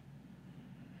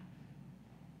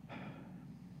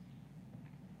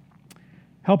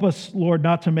 Help us, Lord,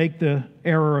 not to make the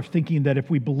error of thinking that if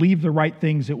we believe the right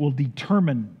things, it will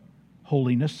determine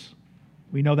holiness.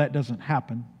 We know that doesn't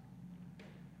happen.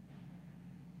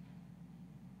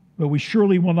 But we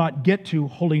surely will not get to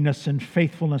holiness and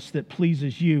faithfulness that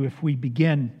pleases you if we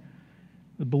begin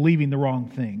believing the wrong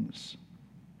things.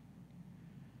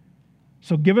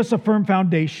 So give us a firm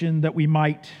foundation that we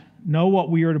might know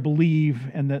what we are to believe,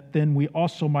 and that then we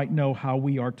also might know how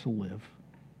we are to live.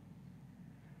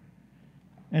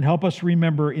 And help us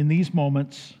remember in these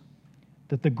moments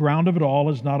that the ground of it all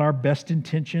is not our best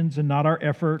intentions and not our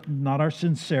effort, and not our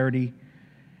sincerity.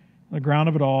 The ground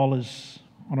of it all is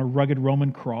on a rugged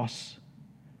Roman cross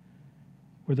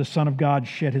where the Son of God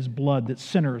shed His blood that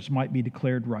sinners might be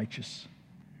declared righteous.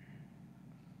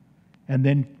 And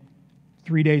then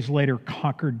 3 days later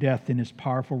conquered death in His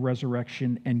powerful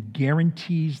resurrection and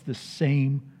guarantees the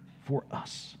same for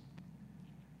us.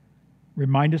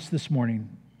 Remind us this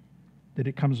morning that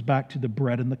it comes back to the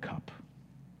bread and the cup.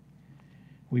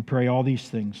 We pray all these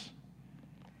things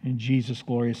in Jesus'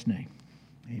 glorious name.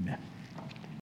 Amen.